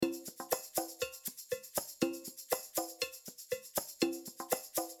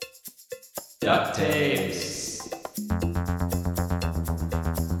Duct tapes.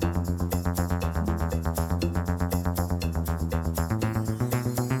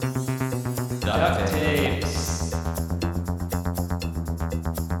 Duct tapes.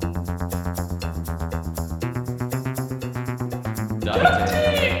 Duct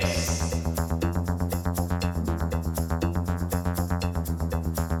tapes.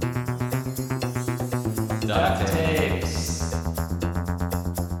 Duct tapes. Duct tapes.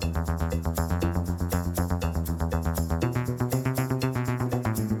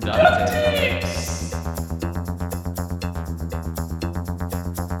 Duct tapes.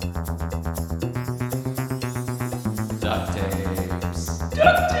 Duct tapes.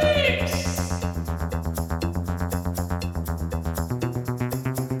 Duct tapes.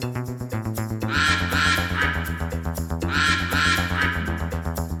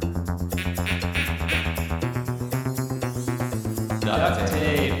 Duct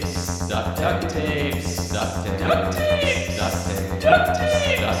tapes. Duct tapes. Duct tapes. Duct tapes. Duct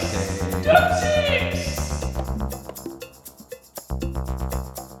tapes. Duct tapes.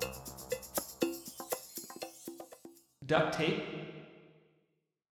 Duct tape.